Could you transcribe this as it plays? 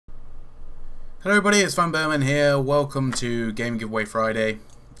Hello everybody, it's vanburman here. Welcome to Game Giveaway Friday.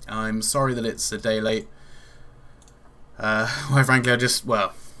 I'm sorry that it's a day late. Quite frankly, I've just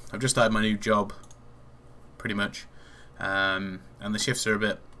started my new job, pretty much, and the shifts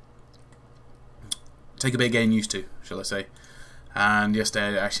are take a bit of getting used to, shall I say. And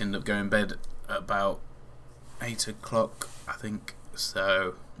yesterday I actually ended up going to bed at about 8 o'clock, I think.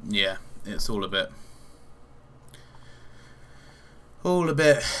 So yeah, it's all a bit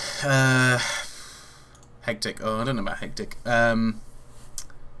hectic. Oh, I don't know about hectic.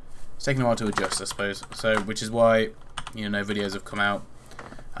 It's taking a while to adjust, I suppose. So, which is why, no videos have come out.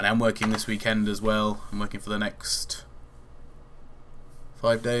 And I'm working this weekend as well. I'm working for the next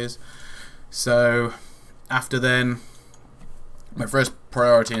 5 days. So, after then, my first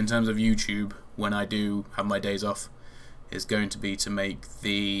priority in terms of YouTube, when I do have my days off, is going to be to make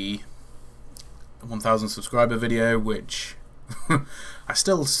the 1,000 subscriber video, which I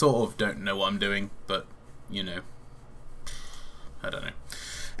still sort of don't know what I'm doing, but I don't know.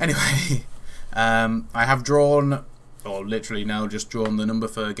 Anyway, I have drawn, or literally now just drawn, the number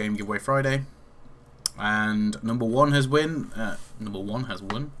for Game Giveaway Friday, and number one has won.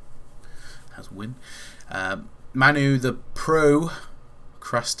 Manu the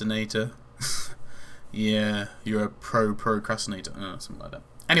procrastinator. Yeah, you're a procrastinator. Something like that.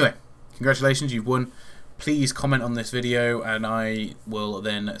 Anyway, congratulations, you've won. Please comment on this video and I will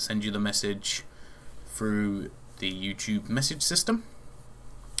then send you the message through the YouTube message system.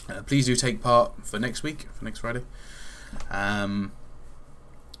 Please do take part for next week, for next Friday. And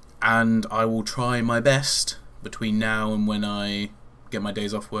I will try my best between now and when I get my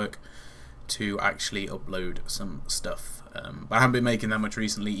days off work to actually upload some stuff. But I haven't been making that much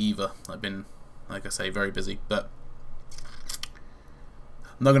recently either. I've been, like I say, very busy. But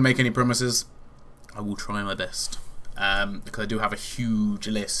I'm not going to make any promises. I will try my best, because I do have a huge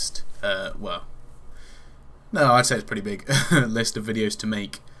list, well, no, I'd say it's pretty big, list of videos to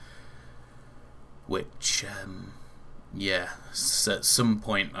make, which, yeah, so at some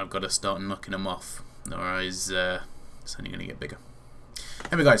point I've got to start knocking them off, otherwise it's only going to get bigger.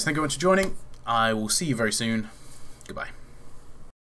 Anyway guys, thank you very much for joining. I will see you very soon. Goodbye.